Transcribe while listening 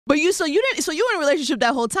But you were in a relationship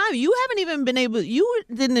that whole time. You haven't even been able. You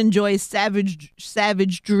didn't enjoy savagery.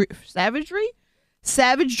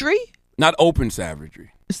 Not open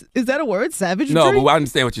savagery. Is that a word? Savagery? No, but I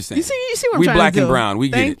understand what you're saying. You see what I'm trying to do. We black and brown. We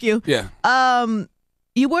get it. Thank you. Yeah.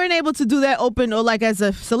 You weren't able to do that open or like as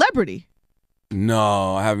a celebrity.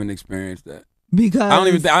 No, I haven't experienced that. Because I don't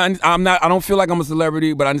even. I'm not. I don't feel like I'm a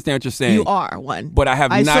celebrity, but I understand what you're saying. You are one. But I have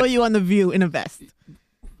not. I saw you on The View in a vest.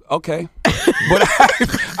 Okay, but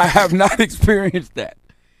I have not experienced that.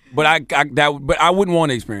 But I wouldn't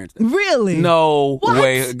want to experience that. Really? No what?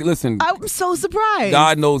 way. Listen, I'm so surprised.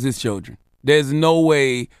 God knows His children. There's no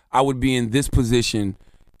way I would be in this position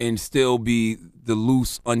and still be the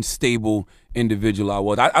loose, unstable individual I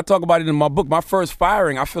was. I talk about it in my book. My first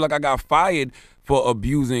firing, I feel like I got fired for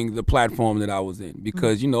abusing the platform that I was in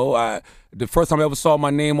because the first time I ever saw my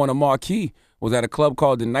name on a marquee was at a club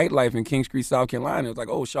called The Nightlife in King Street, South Carolina. It was like,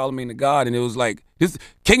 oh, Charlamagne the God. And it was like,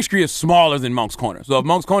 King Street is smaller than Monk's Corner. So if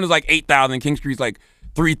Monk's Corner is like 8,000, King Street's like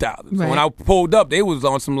 3,000. So when I pulled up, they was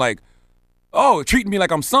on some like, oh, treating me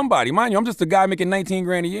like I'm somebody. Mind you, I'm just a guy making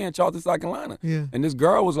 $19,000 a year in Charleston, South Carolina. Yeah. And this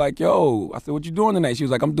girl was like, yo, I said, what you doing tonight? She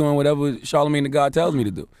was like, I'm doing whatever Charlamagne the God tells me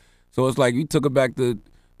to do. So it's like, we took her back to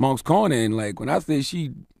Monk's Corner. And like, when I say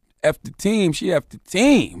she F'd the team, she F'd the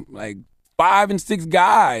team. Like 5 and 6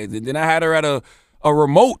 guys. And then I had her at a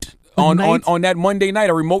remote on that Monday night,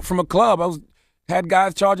 a remote from a club. Had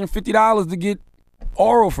guys charging $50 to get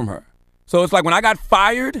oral from her. So it's like when I got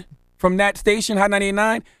fired from that station, Hot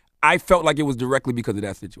 98.9, I felt like it was directly because of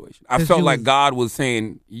that situation. I felt like God was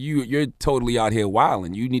saying, you're totally out here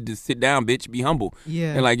wilding. You need to sit down, bitch, be humble.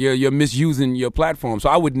 Yeah. And like you're misusing your platform. So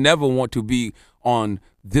I would never want to be on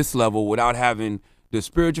this level without having the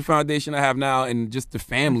spiritual foundation I have now and just the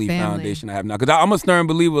family. Foundation I have now. Because I'm a stern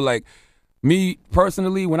believer, like me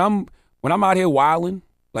personally, when I'm out here wilding,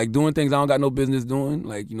 like doing things I don't got no business doing,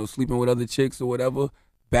 like, sleeping with other chicks or whatever,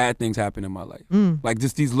 bad things happen in my life. Like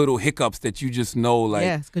just these little hiccups that you just know, like,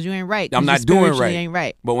 yes, because you ain't right. I'm not doing right. Ain't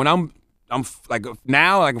right. But when I'm like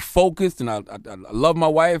now, like focused, and I love my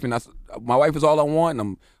wife, and my wife is all I want, and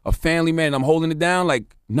I'm a family man, and I'm holding it down,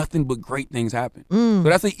 like nothing but great things happen. So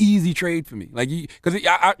that's an easy trade for me. Like because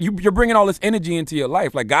you're bringing all this energy into your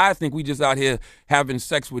life. Like guys think we just out here having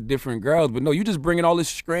sex with different girls, but no, you just bringing all this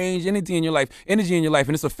strange energy in your life, and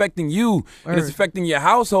it's affecting you, and it's affecting your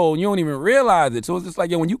household, and you don't even realize it. So it's just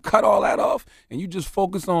like, when you cut all that off and you just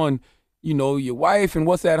focus on, your wife and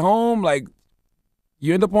what's at home, like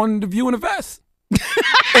you end up on The View in a vest.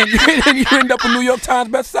 and you end up a New York Times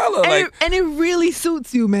bestseller. And it really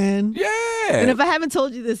suits you, man. Yeah. And if I haven't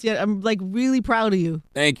told you this yet, I'm like really proud of you.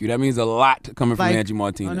 Thank you. That means a lot coming from Angie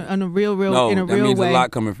Martinez. On a real way. That means a lot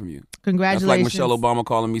coming from you. Congratulations. That's like Michelle Obama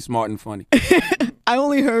calling me smart and funny. I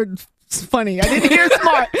only heard funny. I didn't hear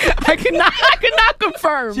smart. I cannot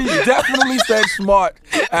confirm. She definitely said smart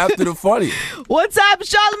after the funny. What's up,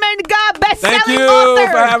 Charlamagne the God, best-selling author. Thank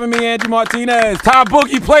you for having me, Angie Martinez. Tom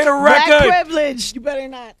Boogie, play the record. Black privilege. You better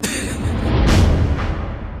not.